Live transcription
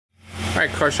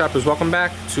Alright, car shoppers, welcome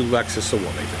back to Lexus of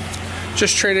Wilmington.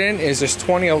 Just traded in is this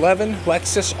 2011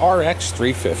 Lexus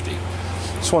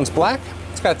RX350. This one's black,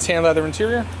 it's got tan leather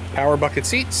interior, power bucket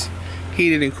seats,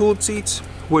 heated and cooled seats,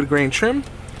 wood grain trim,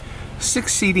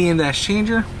 6 CD in-dash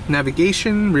changer,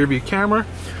 navigation, rear view camera,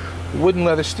 wooden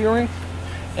leather steering,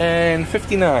 and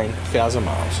 59,000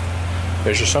 miles.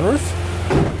 There's your sunroof.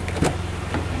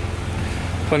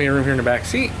 Plenty of room here in the back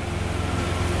seat.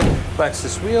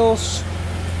 Lexus wheels.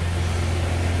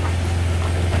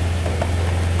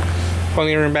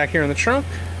 Plenty of room back here in the trunk.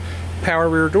 Power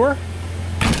rear door.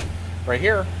 Right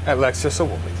here at Lexus of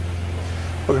Wilmington.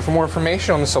 Looking for more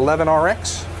information on this 11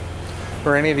 RX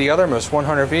or any of the other most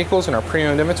 100 vehicles in our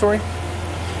pre-owned inventory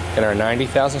in our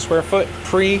 90,000 square foot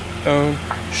pre-owned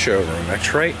showroom.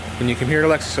 That's right. When you come here to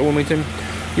Lexus of Wilmington,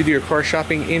 you do your car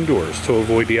shopping indoors to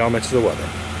avoid the elements of the weather.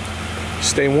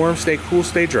 Stay warm, stay cool,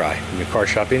 stay dry when you car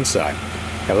shop inside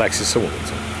at Lexus of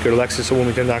Wilmington. Go to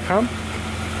lexusofwilmington.com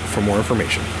for more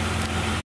information.